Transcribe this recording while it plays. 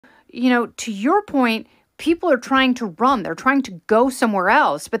to your point, people are trying to run. They're trying to go somewhere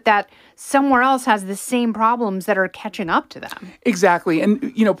else, but that somewhere else has the same problems that are catching up to them. Exactly.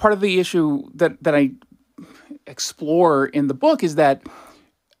 And, part of the issue that I explore in the book is that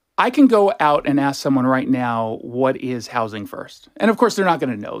I can go out and ask someone right now, what is housing first? And of course, they're not going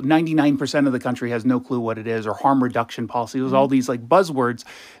to know. 99% of the country has no clue what it is, or harm reduction policies, all these like buzzwords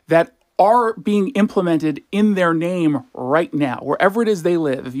that are being implemented in their name right now, wherever it is they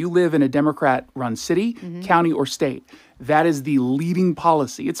live. If you live in a Democrat-run city, county, or state, that is the leading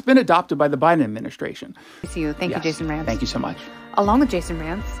policy. It's been adopted by the Biden administration. Thank you, Jason Rantz. Thank you so much. Along with Jason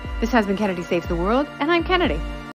Rantz, this has been Kennedy Saves the World, and I'm Kennedy.